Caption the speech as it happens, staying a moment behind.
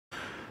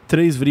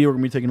Today's video, we're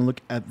going to be taking a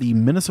look at the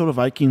Minnesota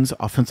Vikings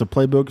offensive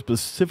playbook.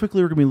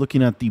 Specifically, we're going to be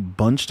looking at the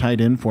bunch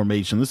tight end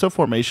formation. This is a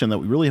formation that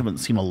we really haven't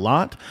seen a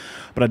lot,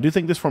 but I do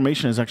think this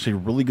formation is actually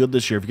really good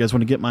this year. If you guys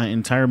want to get my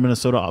entire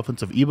Minnesota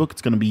offensive ebook,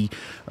 it's going to be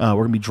we're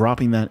going to be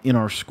dropping that in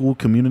our school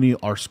community.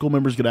 Our school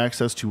members get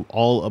access to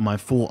all of my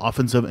full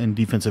offensive and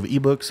defensive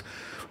ebooks.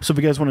 So if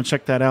you guys want to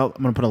check that out,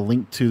 I'm going to put a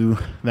link to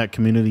that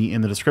community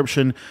in the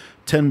description.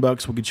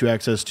 $10 will get you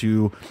access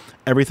to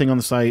everything on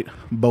the site,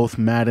 both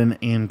Madden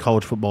and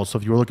college football. So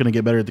if you're looking to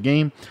get better at the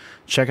game,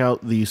 check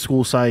out the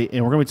school site.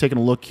 And we're going to be taking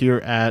a look here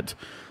at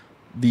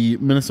the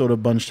Minnesota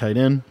bunch tight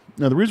end.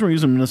 Now, the reason we're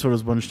using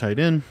Minnesota's bunch tight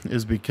end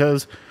is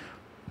because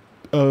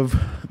of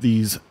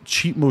these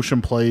cheat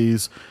motion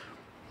plays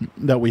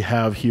that we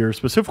have here,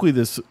 specifically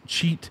this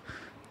cheat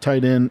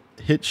tight end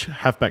hitch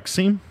halfback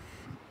seam.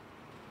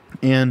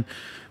 And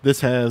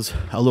this has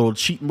a little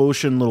cheat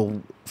motion,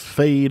 little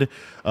fade,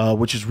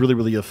 which is really,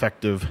 really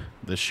effective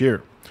this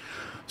year.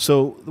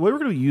 So the way we're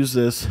going to use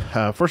this,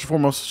 first and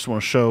foremost, I just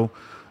want to show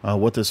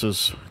what this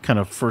is kind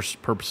of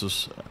first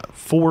purposes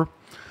for.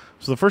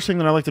 So the first thing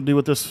that I like to do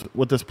with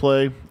this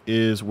play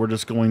is we're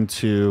just going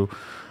to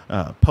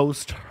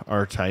post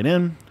our tight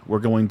end. We're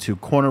going to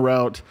corner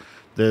route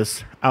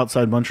this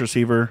outside bunch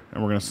receiver,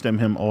 and we're going to stem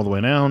him all the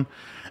way down.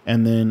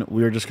 And then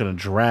we're just going to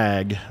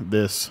drag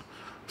this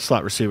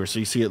slot receiver. So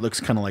you see it looks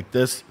kind of like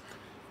this.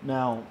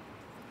 Now,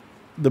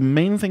 the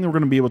main thing we're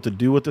going to be able to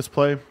do with this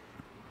play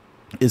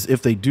is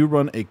if they do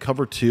run a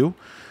cover 2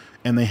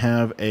 and they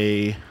have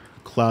a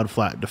cloud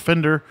flat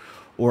defender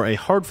or a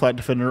hard flat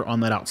defender on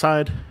that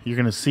outside, you're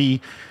going to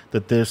see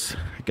that this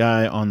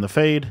guy on the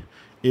fade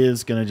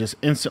is going to just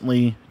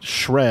instantly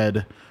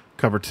shred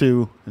cover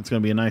 2. It's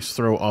going to be a nice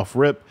throw off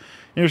rip,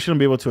 and you're just going to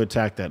be able to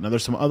attack that. Now,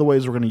 there's some other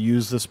ways we're going to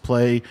use this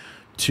play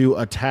to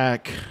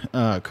attack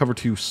cover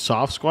 2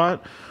 soft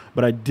squat,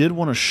 but I did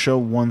want to show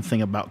one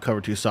thing about cover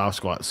 2 soft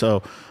squat. So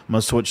I'm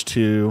going to switch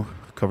to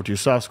cover 2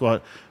 soft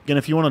squat. Again,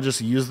 if you want to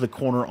just use the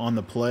corner on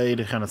the play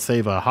to kind of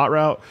save a hot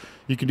route,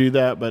 you can do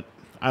that, but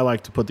I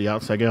like to put the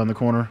outside guy on the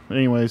corner. But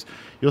anyways,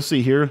 you'll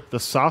see here, the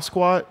soft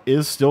squat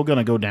is still going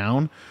to go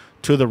down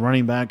to the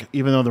running back,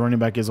 even though the running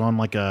back is on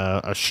like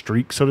a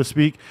streak, so to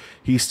speak.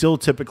 He still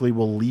typically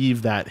will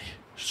leave that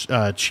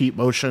cheat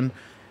motion,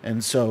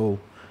 and so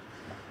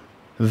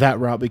that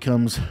route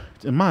becomes,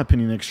 in my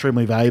opinion,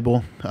 extremely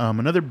valuable.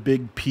 Another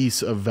big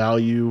piece of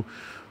value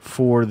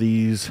for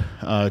these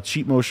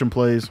cheat motion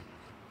plays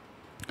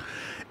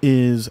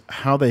is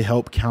how they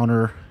help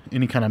counter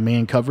any kind of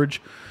man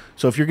coverage.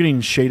 So if you're getting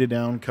shaded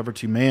down cover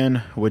 2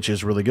 man, which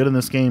is really good in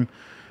this game,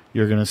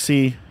 you're going to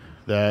see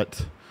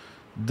that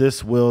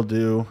this will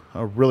do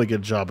a really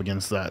good job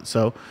against that.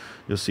 So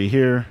you'll see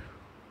here,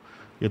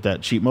 get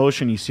that cheat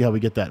motion. You see how we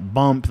get that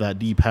bump, that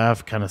deep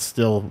half kind of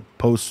still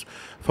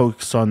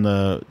focus on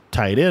the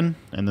tight end,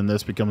 and then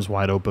this becomes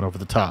wide open over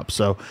the top.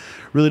 So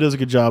really does a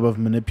good job of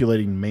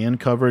manipulating man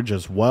coverage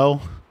as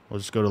well. We'll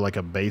just go to like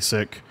a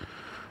basic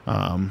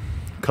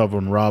cover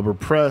and robber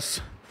press.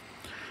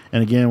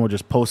 And again, we'll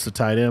just post the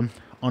tight end.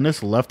 On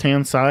this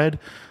left-hand side,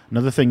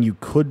 another thing you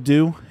could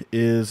do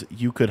is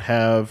you could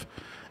have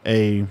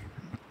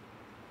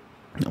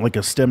like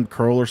a stemmed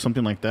curl or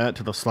something like that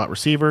to the slot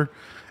receiver,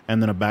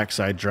 and then a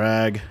backside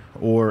drag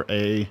or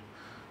a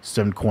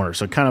stemmed corner.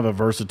 So kind of a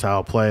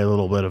versatile play, a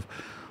little bit of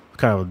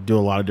kind of do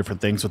a lot of different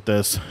things with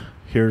this.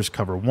 Here's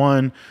cover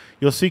 1.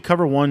 You'll see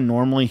cover 1,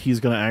 normally he's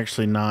going to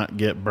actually not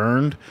get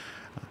burned.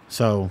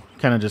 So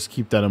kind of just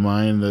keep that in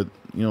mind that,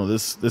 you know,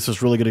 this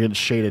is really going to get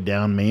shaded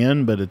down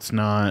man, but it's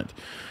not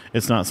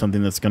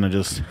something that's going to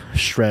just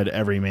shred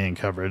every man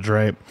coverage,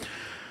 right?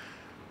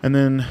 And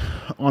then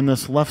on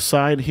this left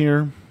side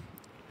here,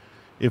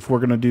 if we're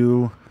going to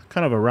do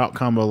kind of a route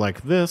combo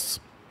like this,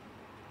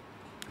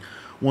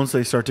 once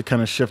they start to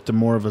kind of shift to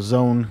more of a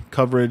zone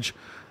coverage,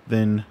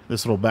 then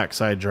this little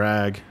backside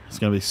drag is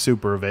going to be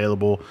super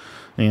available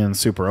and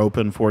super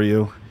open for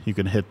you. You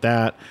can hit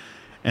that.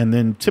 And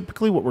then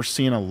typically what we're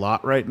seeing a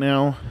lot right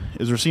now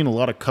is we're seeing a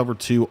lot of cover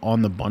 2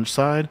 on the bunch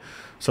side.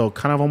 So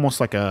kind of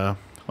almost like a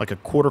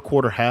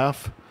quarter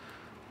half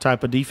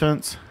type of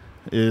defense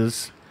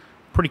is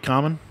pretty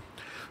common.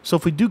 So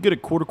if we do get a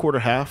quarter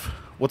half,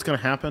 what's going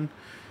to happen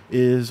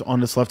is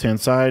on this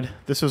left-hand side,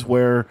 this is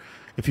where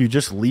if you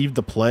just leave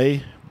the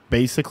play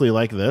basically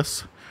like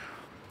this,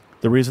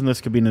 the reason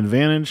this could be an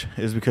advantage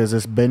is because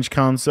this bench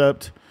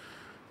concept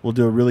will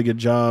do a really good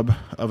job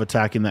of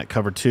attacking that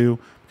cover 2,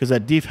 because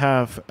that deep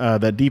half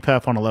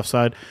on the left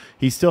side,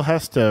 he still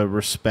has to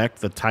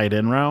respect the tight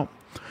end route,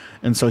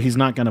 and so he's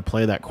not going to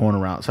play that corner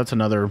route. So that's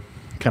another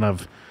kind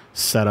of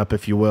setup,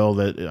 if you will,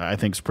 that I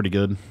think is pretty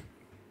good.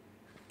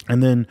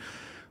 And then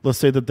let's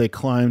say that they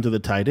climb to the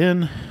tight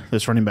end,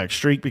 this running back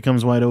streak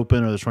becomes wide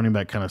open, or this running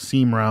back kind of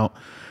seam route.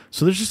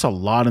 So there's just a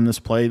lot in this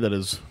play that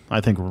is,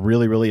 I think,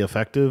 really, really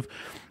effective,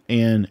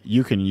 and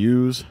you can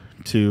use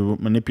to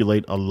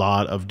manipulate a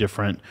lot of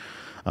different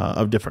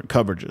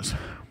coverages.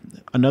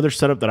 Another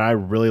setup that I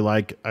really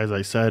like, as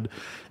I said,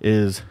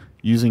 is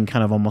using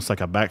kind of almost like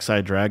a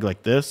backside drag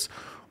like this,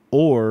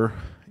 or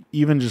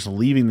even just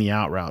leaving the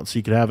out route. So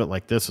you could have it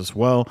like this as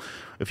well.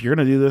 If you're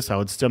going to do this, I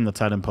would stem the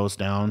tight end post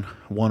down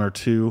 1 or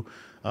 2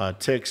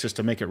 ticks just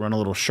to make it run a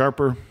little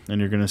sharper.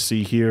 And you're going to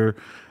see here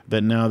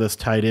that now this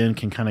tight end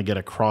can kind of get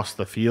across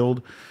the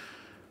field.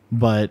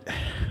 But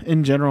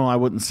in general, I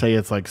wouldn't say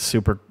it's like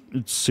super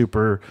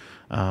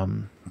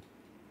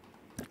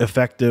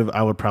effective.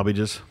 I would probably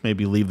just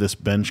maybe leave this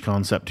bench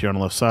concept here on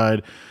the left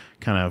side,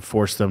 kind of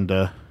force them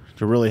to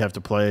really have to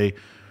play,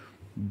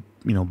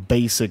 you know,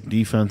 basic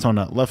defense on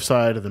that left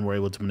side, and then we're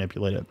able to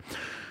manipulate it.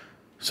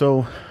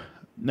 So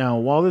now,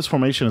 while this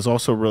formation is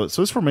also really,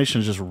 so this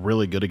formation is just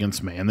really good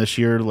against man this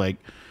year. Like,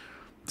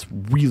 it's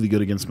really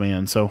good against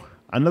man. So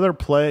another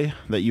play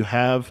that you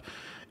have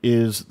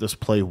is this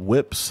play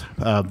whips.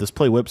 This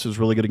play whips is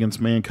really good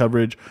against man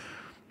coverage.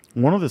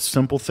 One of the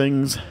simple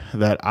things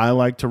that I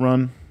like to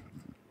run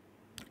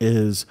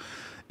is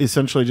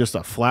essentially just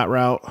a flat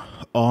route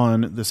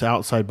on this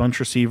outside bunch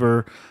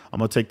receiver. I'm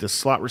going to take this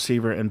slot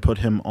receiver and put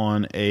him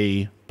on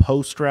a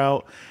post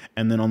route.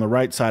 And then on the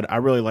right side, I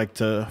really like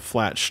to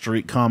flat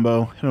streak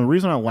combo. And the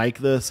reason I like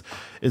this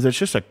is it's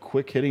just a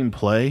quick hitting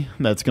play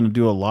that's going to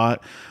do a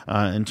lot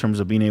in terms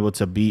of being able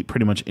to beat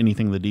pretty much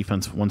anything the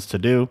defense wants to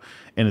do.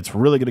 And it's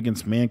really good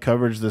against man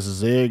coverage. This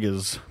zig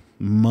is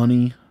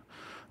money.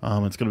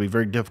 It's going to be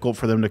very difficult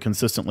for them to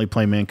consistently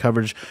play man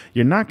coverage.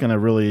 You're not going to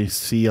really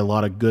see a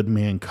lot of good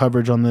man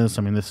coverage on this.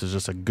 I mean, this is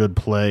just a good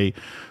play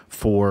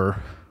for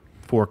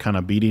kind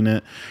of beating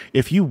it.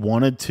 If you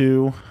wanted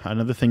to,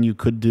 another thing you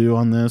could do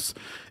on this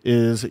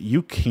is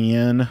you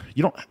can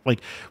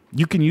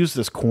use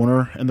this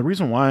corner. And the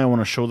reason why I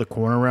want to show the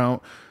corner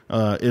route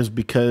is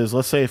because,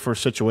 let's say for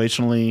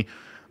situationally,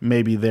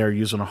 maybe they're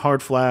using a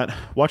hard flat.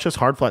 Watch this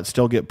hard flat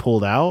still get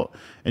pulled out,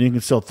 and you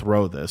can still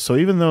throw this. So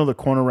even though the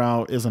corner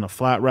route isn't a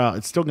flat route,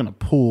 it's still going to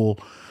pull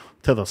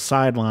to the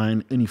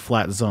sideline any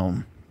flat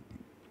zone.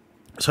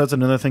 So that's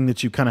another thing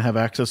that you kind of have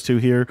access to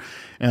here.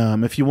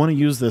 If you want to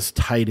use this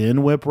tight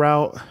end whip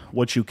route,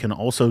 what you can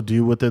also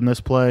do within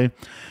this play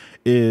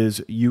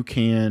is you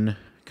can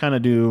kind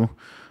of do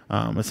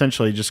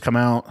essentially just come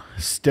out,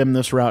 stem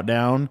this route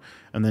down,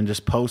 and then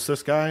just post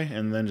this guy,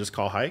 and then just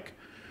call hike.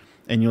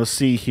 And you'll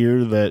see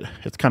here that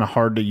it's kind of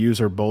hard to use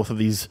both of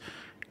these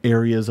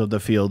areas of the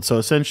field. So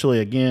essentially,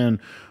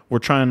 again, we're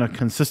trying to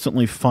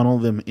consistently funnel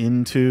them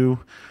into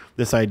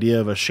this idea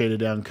of a shaded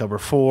down cover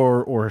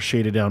 4 or a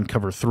shaded down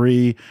cover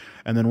 3.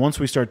 And then once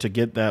we start to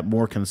get that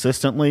more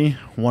consistently,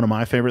 one of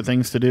my favorite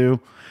things to do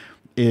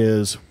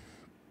is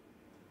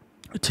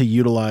to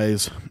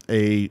utilize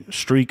a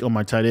streak on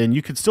my tight end.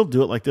 You could still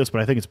do it like this,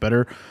 but I think it's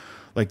better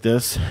like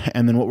this.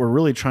 And then what we're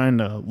really trying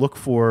to look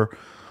for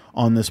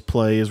on this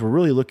play is we're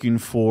really looking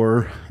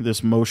for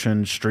this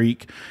motion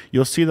streak.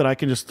 You'll see that I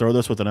can just throw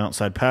this with an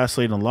outside pass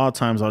lead, and a lot of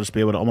times I'll just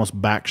be able to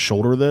almost back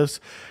shoulder this.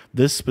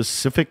 This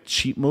specific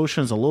cheat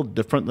motion is a little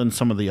different than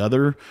some of the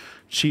other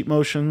cheat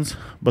motions,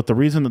 but the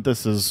reason that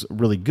this is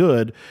really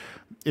good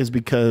is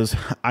because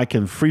I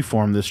can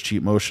freeform this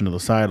cheat motion to the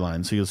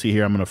sideline. So you'll see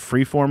here I'm going to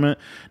freeform it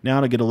now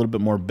to get a little bit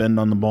more bend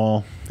on the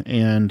ball,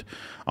 and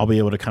I'll be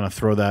able to kind of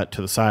throw that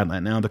to the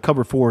sideline. Now the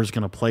cover 4 is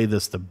going to play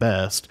this the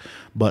best,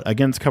 but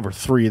against cover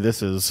 3,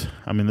 this is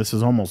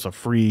almost a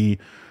free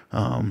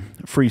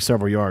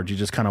several yards. You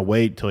just kind of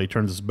wait till he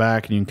turns his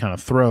back, and you can kind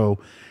of throw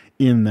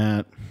in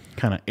that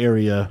kind of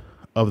area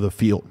of the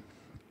field.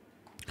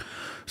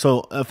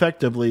 So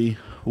effectively,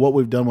 what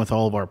we've done with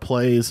all of our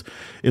plays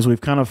is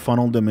we've kind of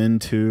funneled them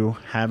into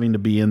having to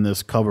be in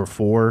this cover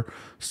 4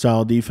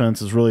 style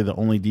defense. Is really the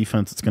only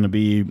defense that's going to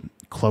be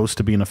close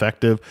to being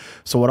effective.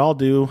 So what I'll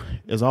do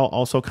is I'll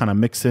also kind of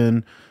mix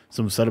in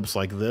some setups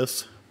like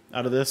this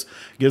out of this.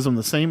 Gives them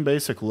the same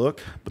basic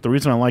look, but the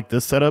reason I like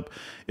this setup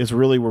is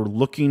really we're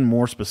looking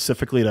more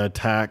specifically to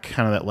attack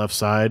kind of that left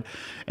side.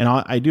 And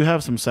I do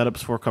have some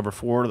setups for cover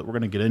 4 that we're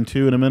going to get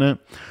into in a minute,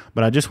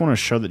 but I just want to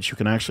show that you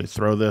can actually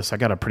throw this. I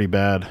got a pretty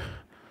bad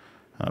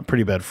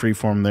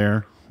freeform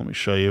there. Let me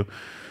show you.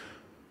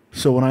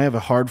 So when I have a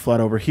hard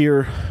flat over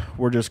here,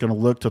 we're just going to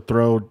look to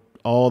throw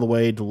all the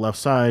way to the left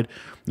side.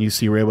 You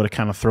see we're able to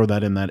kind of throw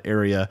that in that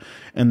area.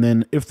 And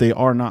then if they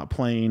are not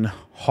playing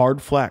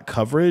hard flat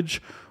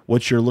coverage,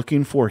 what you're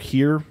looking for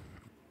here,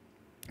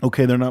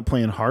 okay, they're not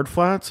playing hard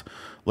flats.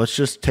 Let's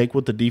just take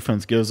what the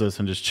defense gives us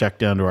and just check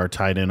down to our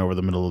tight end over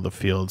the middle of the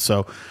field.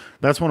 So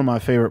that's one of my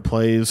favorite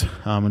plays,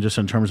 just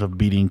in terms of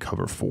beating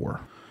cover 4.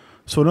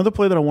 So another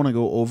play that I want to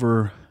go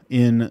over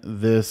in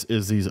this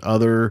is these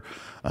other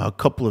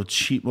couple of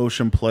cheat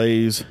motion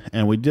plays,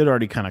 and we did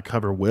already kind of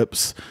cover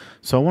whips.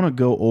 So I want to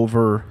go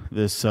over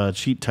this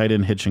cheat tight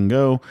end hitch and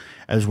go,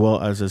 as well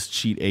as this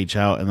cheat H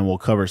out, and then we'll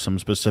cover some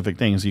specific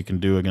things you can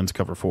do against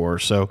cover 4.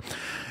 So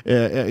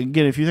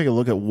again, if you take a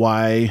look at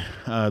why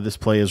this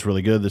play is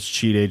really good, this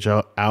cheat H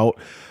out,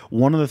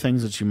 one of the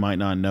things that you might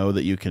not know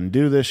that you can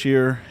do this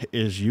year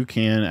is you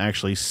can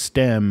actually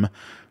stem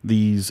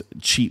these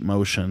cheat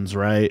motions,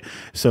 right?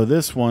 So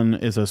this one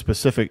is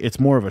it's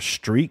more of a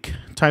streak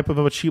type of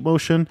a cheat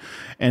motion,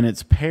 and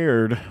it's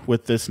paired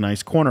with this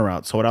nice corner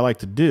route. So what I like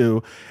to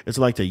do is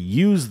I like to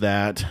use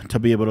that to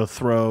be able to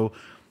throw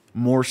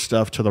more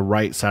stuff to the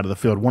right side of the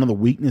field. One of the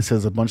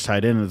weaknesses of bunch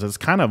tight end is it's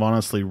kind of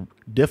honestly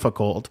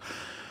difficult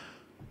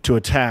to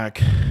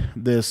attack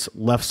this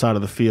left side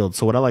of the field.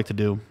 So what I like to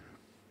do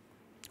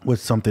with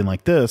something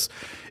like this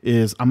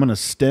is I'm going to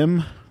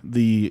stem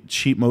the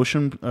cheat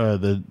motion,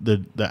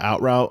 the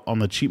out route on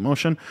the cheat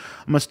motion.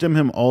 I'm going to stem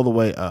him all the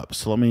way up.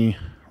 So let me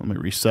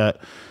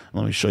reset.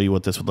 Let me show you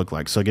what this would look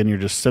like. So again, you're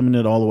just stemming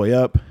it all the way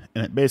up,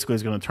 and it basically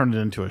is going to turn it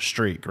into a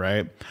streak,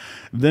 right?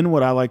 Then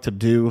what I like to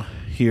do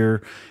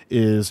here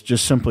is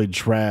just simply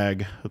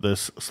drag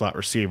this slot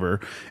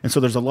receiver. And so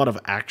there's a lot of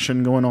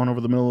action going on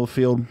over the middle of the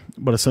field,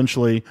 but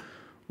essentially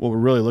what we're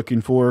really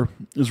looking for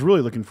is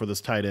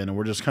this tight end, and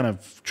we're just kind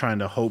of trying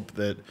to hope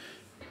that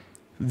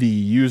the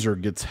user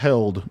gets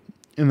held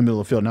in the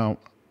middle of the field. Now,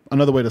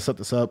 another way to set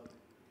this up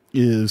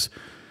is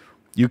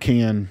you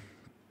can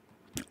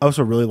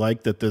also really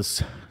like that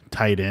this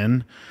tight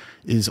end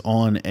is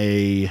on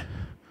a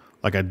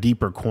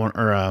deeper corner,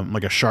 or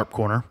like a sharp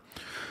corner.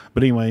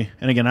 But anyway,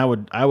 and again,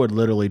 I would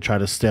literally try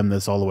to stem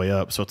this all the way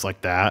up, so it's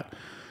like that,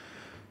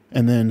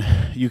 and then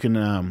you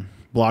can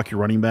block your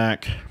running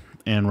back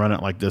and run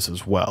it like this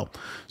as well.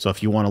 So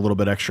if you want a little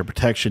bit extra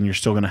protection, you're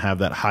still going to have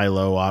that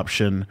high-low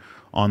option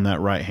on that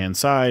right-hand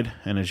side.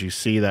 And as you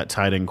see, that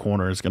tight end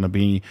corner is going to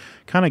be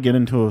kind of get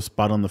into a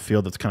spot on the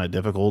field that's kind of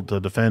difficult to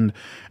defend.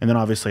 And then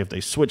obviously if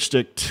they switched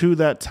it to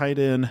that tight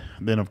end,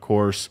 then of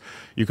course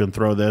you can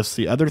throw this.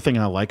 The other thing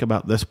I like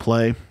about this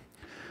play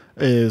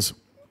is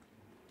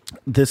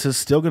this is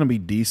still going to be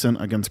decent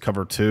against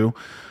cover 2.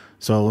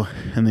 So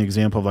in the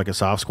example of like a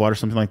soft squat or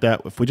something like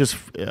that, if we just,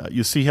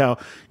 you see how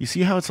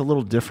it's a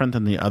little different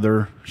than the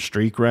other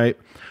streak, right?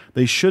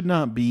 They should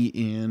not be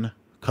in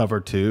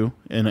cover 2.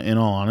 In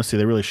all honesty,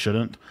 they really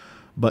shouldn't.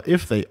 But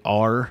if they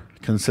are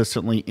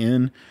consistently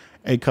in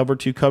a cover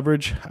 2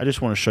 coverage, I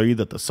just want to show you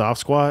that the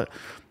soft squat,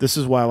 this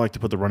is why I like to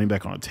put the running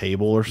back on a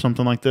table or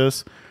something like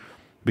this,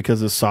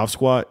 because the soft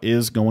squat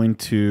is going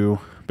to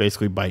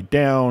basically bite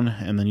down,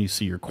 and then you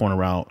see your corner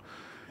route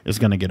is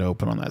going to get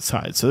open on that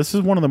side. So this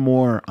is one of the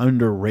more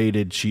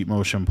underrated cheat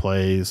motion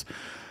plays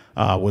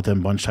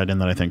within bunch tight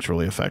end that I think is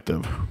really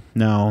effective.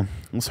 Now,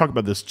 let's talk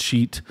about this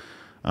cheat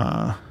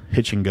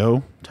hitch and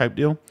go type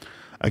deal.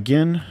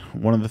 Again,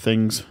 one of the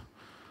things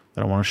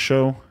that I want to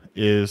show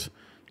is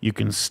you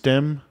can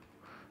stem.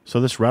 So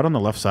this route on the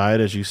left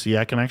side, as you see,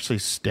 I can actually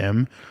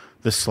stem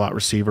this slot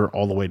receiver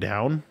all the way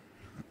down.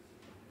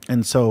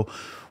 And so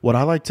what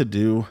I like to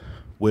do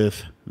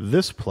with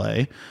this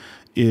play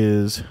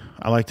is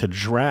I like to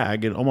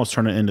drag and almost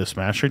turn it into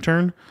smash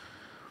return,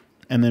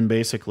 and then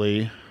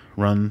basically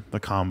run the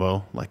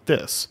combo like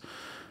this.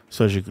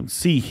 So as you can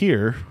see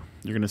here,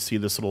 you're going to see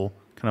this little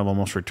kind of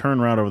almost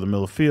return route over the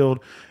middle of the field,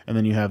 and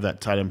then you have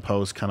that tight end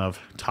post kind of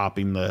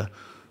topping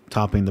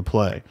the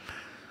play.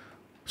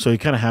 So you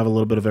kind of have a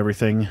little bit of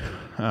everything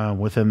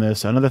within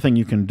this. Another thing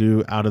you can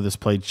do out of this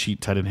play, cheat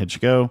tight end hitch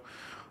go,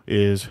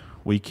 is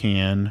we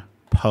can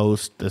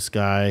post this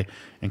guy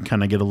and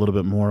kind of get a little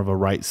bit more of a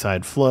right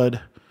side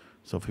flood.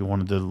 So if you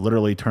wanted to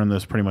literally turn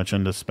this pretty much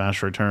into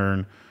smash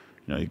return,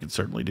 you could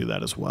certainly do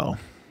that as well.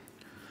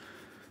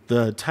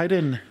 The tight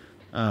end,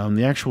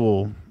 the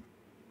actual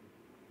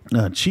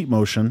cheat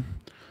motion,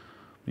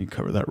 let me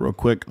cover that real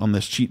quick on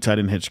this cheat tight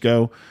end hitch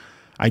go.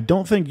 I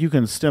don't think you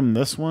can stem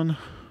this one.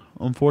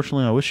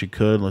 Unfortunately, I wish you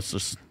could. Let's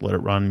just let it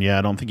run. Yeah,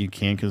 I don't think you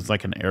can because it's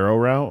like an arrow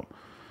route.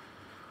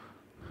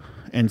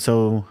 And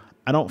so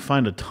I don't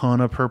find a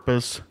ton of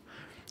purpose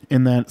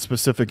in that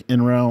specific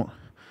in route.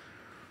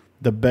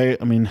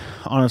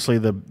 Honestly,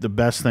 the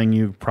best thing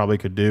you probably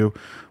could do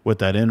with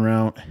that in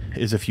route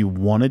is if you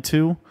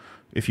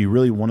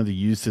really wanted to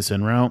use this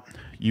in route,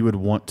 you would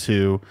want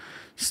to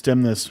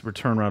stem this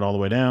return route all the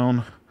way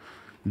down,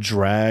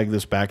 drag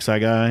this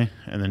backside guy,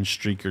 and then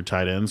streak your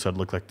tight end. So it'd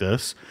look like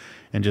this,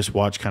 and just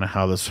watch kind of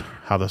how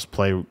this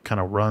play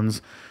kind of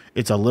runs.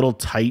 It's a little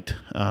tight.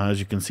 As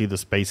you can see, the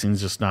spacing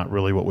is just not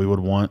really what we would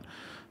want.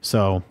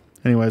 So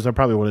anyways, I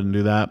probably wouldn't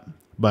do that.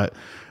 But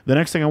the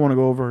next thing I want to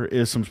go over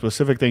is some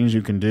specific things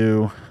you can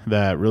do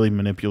that really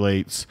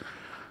manipulates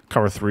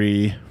cover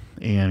 3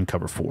 and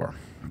cover 4.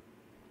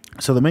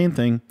 So the main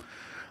thing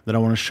that I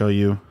want to show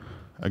you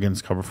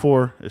against cover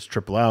 4 is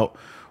triple out.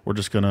 We're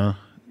just going to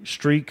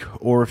streak,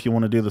 or if you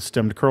want to do the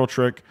stem to curl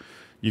trick,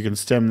 you can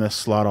stem this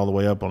slot all the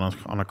way up on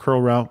a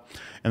curl route,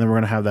 and then we're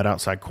going to have that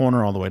outside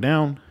corner all the way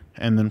down.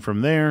 And then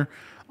from there,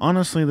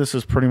 honestly, this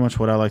is pretty much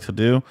what I like to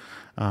do.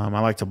 I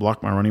like to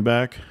block my running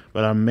back,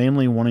 but I'm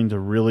mainly wanting to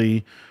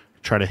really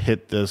try to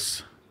hit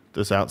this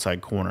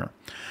outside corner.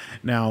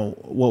 Now,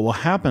 what will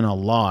happen a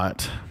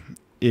lot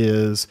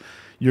is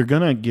you're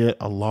going to get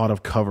a lot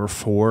of cover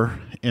 4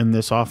 in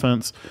this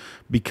offense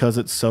because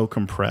it's so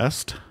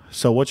compressed.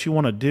 So what you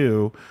want to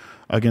do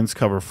against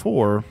cover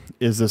 4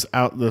 is this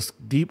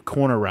deep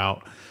corner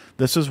route.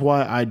 This is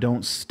why I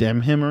don't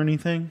stem him or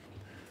anything.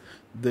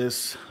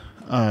 This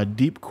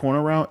deep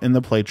corner route in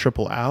the play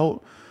triple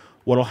out,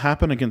 what'll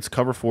happen against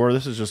cover 4,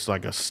 this is just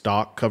like a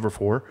stock cover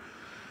 4,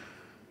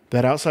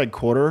 that outside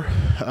quarter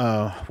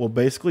will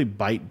basically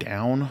bite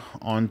down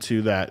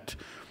onto that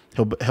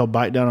He'll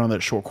bite down on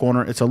that short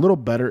corner. It's a little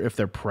better if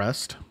they're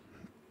pressed,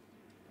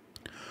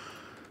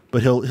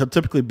 but he'll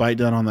typically bite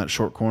down on that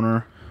short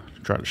corner.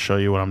 Try to show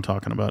you what I'm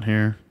talking about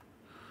here.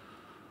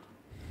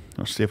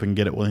 Let's see if we can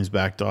get it when he's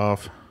backed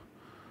off.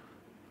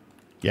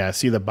 Yeah,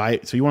 see the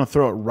bite? So you want to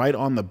throw it right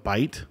on the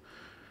bite,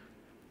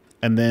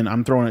 and then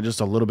I'm throwing it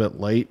just a little bit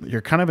late.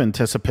 You're kind of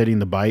anticipating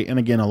the bite, and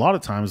again, a lot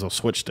of times they'll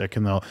switch stick,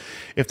 and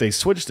if they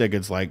switch stick,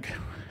 it's like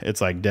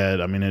dead.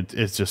 I mean,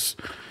 it's just,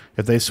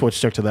 if they switch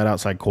stick to that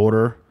outside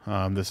quarter,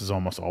 this is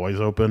almost always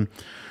open.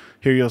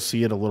 Here you'll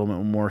see it a little bit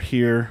more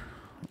here.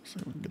 Let's see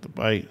if we can get the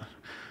bite.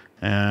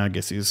 And I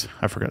guess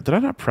I forgot. Did I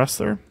not press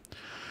there?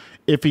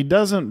 If he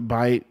doesn't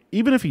bite,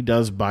 even if he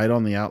does bite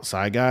on the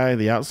outside guy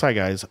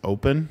is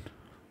open.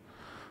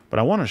 But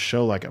I want to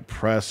show like a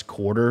press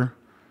quarter.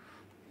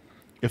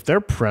 If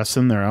they're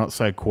pressing their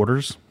outside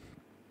quarters,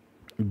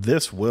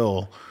 this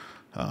will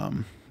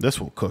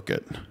cook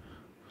it.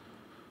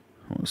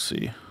 Let's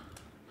see.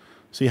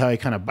 See how he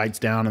kind of bites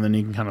down, and then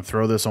you can kind of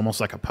throw this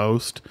almost like a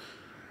post.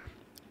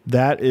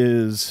 That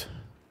is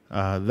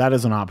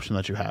an option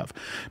that you have.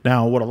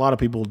 Now, what a lot of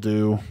people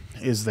do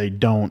is they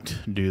don't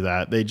do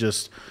that. They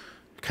just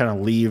kind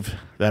of leave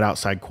that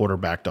outside quarter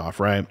backed off,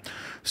 right?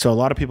 So a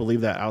lot of people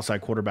leave that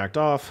outside quarter backed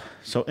off.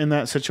 So in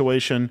that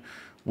situation,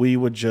 we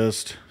would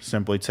just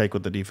simply take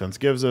what the defense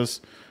gives us,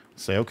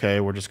 say, okay,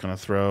 we're just going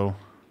to throw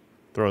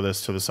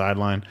this to the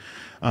sideline.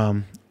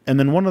 And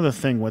then one other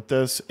thing with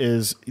this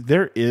is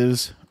there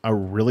is a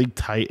really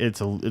tight,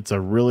 it's a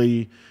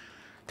really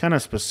kind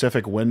of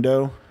specific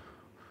window.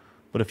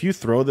 But if you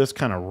throw this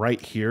kind of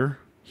right here,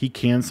 he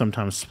can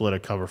sometimes split a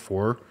cover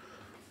 4.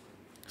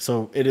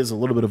 So it is a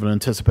little bit of an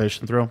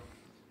anticipation throw.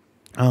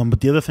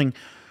 But the other thing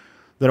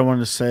that I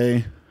wanted to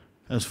say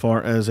as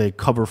far as a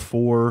cover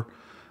 4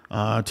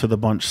 to the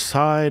bunch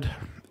side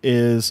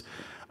is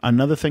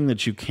another thing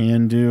that you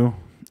can do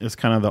is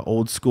kind of the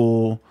old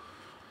school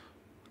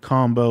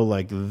combo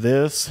like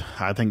this.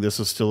 I think this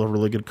is still a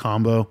really good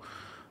combo.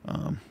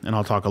 And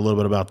I'll talk a little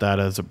bit about that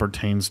as it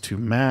pertains to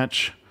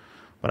match.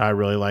 But I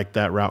really like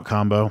that route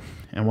combo.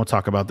 And we'll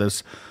talk about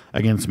this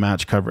against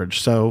match coverage.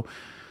 So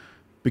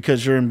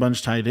because you're in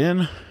bunch tight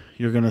end,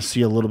 you're going to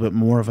see a little bit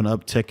more of an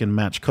uptick in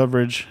match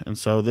coverage. And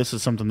so this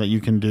is something that you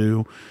can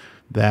do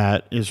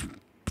that is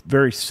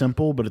very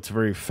simple, but it's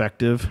very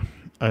effective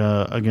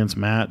against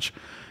match.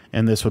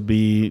 And this would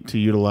be to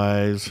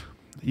utilize,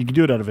 you can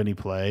do it out of any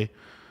play,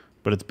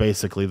 but it's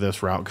basically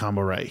this route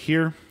combo right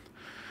here.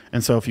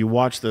 And so if you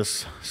watch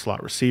this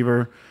slot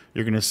receiver,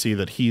 you're going to see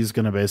that he's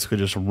going to basically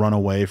just run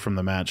away from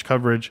the match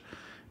coverage,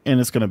 and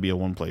it's going to be a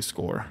one-play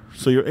score.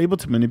 So you're able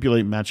to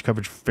manipulate match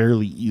coverage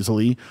fairly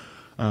easily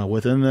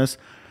within this.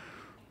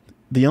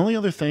 The only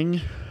other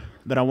thing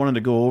that I wanted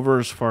to go over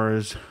as far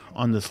as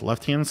on this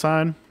left-hand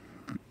side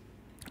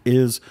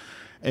is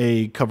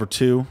a cover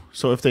 2.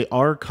 So if they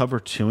are cover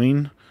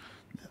 2ing,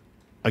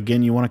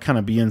 again, you want to kind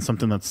of be in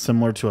something that's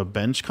similar to a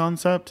bench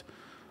concept,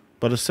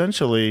 but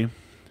essentially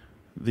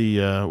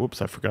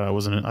whoops, I forgot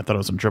I thought I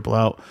was in triple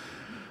out.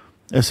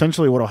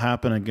 Essentially what will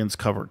happen against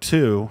cover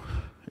 2,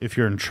 if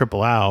you're in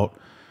triple out,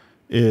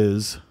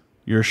 is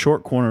your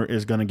short corner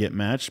is going to get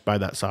matched by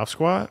that soft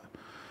squat,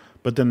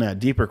 but then that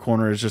deeper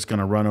corner is just going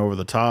to run over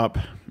the top,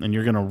 and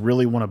you're going to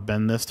really want to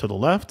bend this to the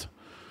left,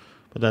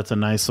 but that's a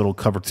nice little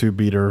cover 2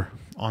 beater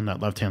on that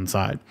left-hand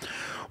side.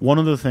 One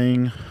other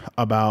thing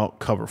about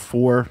cover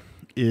 4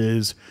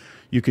 is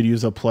you could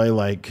use a play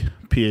like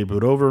PA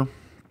boot over,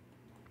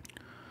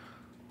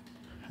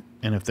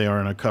 and if they are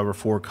in a cover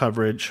 4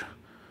 coverage,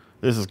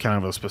 this is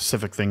kind of a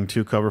specific thing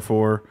to cover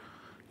 4.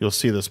 You'll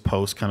see this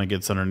post kind of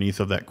gets underneath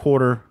of that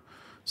quarter.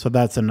 So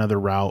that's another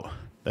route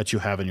that you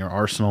have in your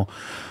arsenal.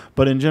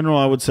 But in general,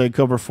 I would say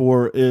cover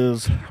 4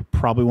 is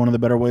probably one of the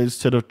better ways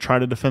to try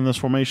to defend this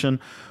formation.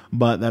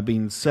 But that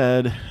being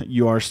said,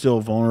 you are still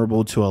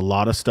vulnerable to a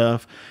lot of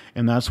stuff.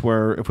 And that's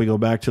where, if we go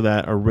back to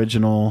that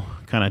original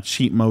kind of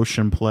cheat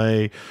motion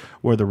play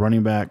where the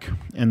running back,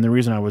 and the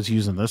reason I was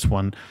using this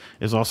one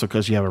is also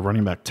because you have a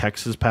running back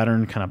Texas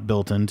pattern kind of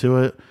built into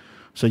it.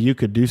 So you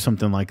could do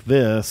something like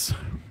this,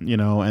 you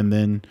know, and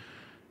then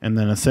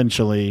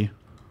essentially,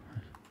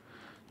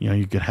 you know,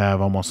 you could have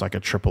almost like a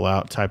triple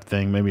out type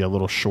thing, maybe a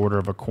little shorter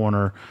of a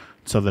corner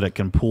so that it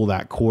can pull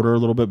that quarter a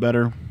little bit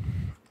better.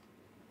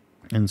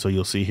 And so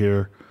you'll see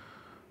here,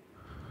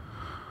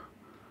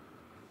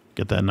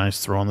 get that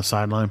nice throw on the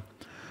sideline.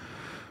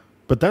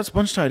 But that's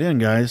bunch tight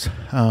end, guys.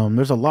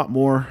 There's a lot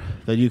more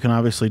that you can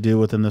obviously do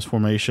within this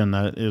formation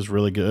that is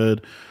really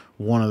good.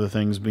 One of the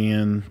things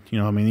being, you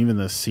know, I mean, even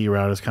the C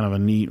route is kind of a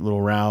neat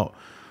little route.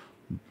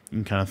 You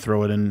can kind of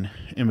throw it in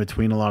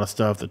between a lot of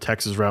stuff. The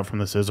Texas route from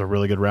this is a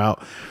really good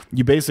route.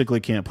 You basically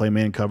can't play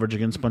man coverage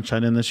against bunch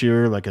tight end this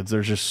year. Like,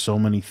 there's just so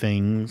many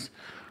things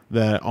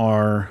that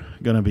are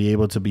going to be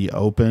able to be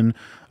open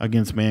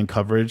against man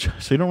coverage.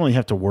 So you don't really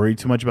have to worry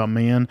too much about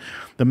man.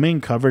 The main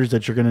coverage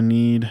that you're going to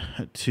need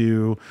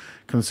to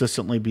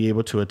consistently be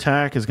able to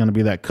attack is going to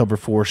be that cover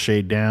 4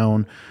 shade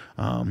down.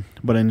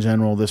 But in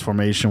general, this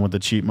formation with the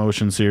cheat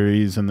motion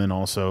series, and then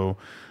also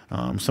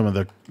some of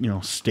the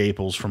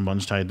staples from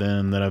bunch tight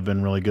end that have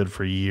been really good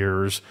for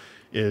years,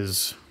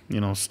 is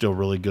still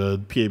really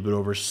good. PA boot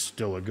over is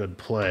still a good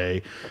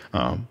play,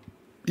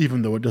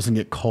 even though it doesn't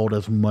get called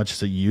as much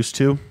as it used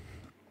to.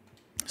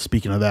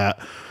 Speaking of that,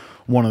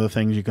 one of the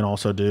things you can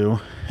also do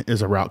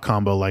is a route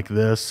combo like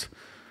this,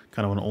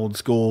 kind of an old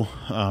school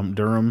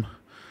Durham,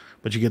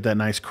 but you get that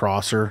nice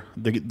crosser.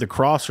 The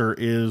crosser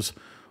is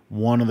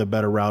one of the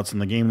better routes in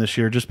the game this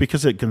year, just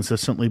because it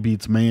consistently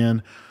beats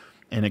man,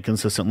 and it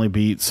consistently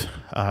beats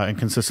and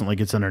consistently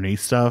gets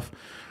underneath stuff.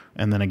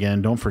 And then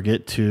again, don't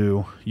forget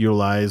to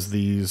utilize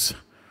these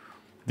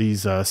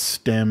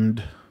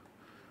stemmed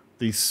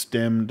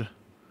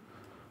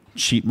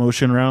cheat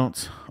motion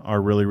routes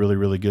are really, really,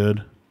 really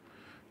good.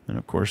 And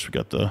of course, we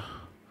got the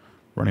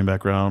running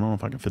back route. I don't know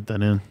if I can fit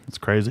that in. It's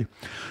crazy.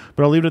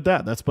 But I'll leave it at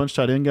that. That's bunch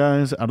tight end,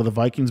 guys, out of the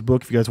Vikings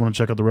book. If you guys want to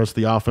check out the rest of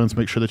the offense,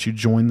 make sure that you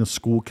join the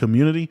school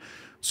community.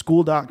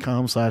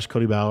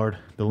 School.com/Cody Ballard.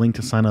 The link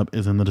to sign up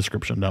is in the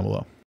description down below.